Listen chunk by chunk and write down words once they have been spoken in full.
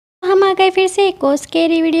हम आ गए फिर से एक और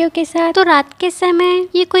स्कैरी वीडियो के साथ। तो रात के समय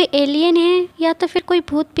ये कोई एलियन है या तो फिर कोई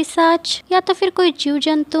भूत पिशाच या तो फिर कोई जीव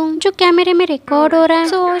जंतु जो कैमरे में रिकॉर्ड हो रहा है।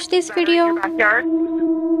 So watch this video.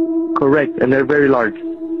 Correct, and they're very large.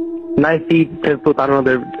 9 feet, 10 foot, I don't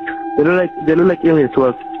know, they look like aliens to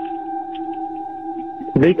us.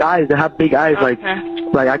 Big eyes, they have big eyes, like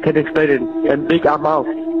I can't explain it, and big mouth.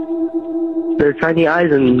 They're tiny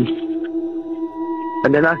eyes, and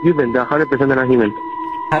they're not human, they're 100% they're not human.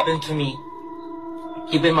 Happened to me.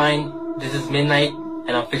 Keep in mind, this is midnight,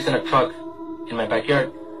 and I'm fixing a truck in my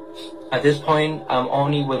backyard. At this point, I'm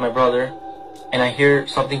only with my brother, and I hear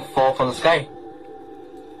something fall from the sky.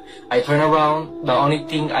 I turn around, the only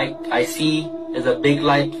thing I see is a big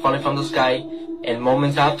light falling from the sky, and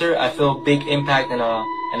moments after, I feel a big impact and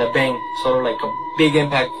a bang, sort of like a big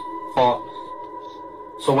impact fall.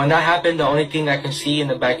 So when that happened, the only thing I can see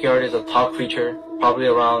in the backyard is a tall creature, probably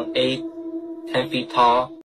around 8, 10 feet tall.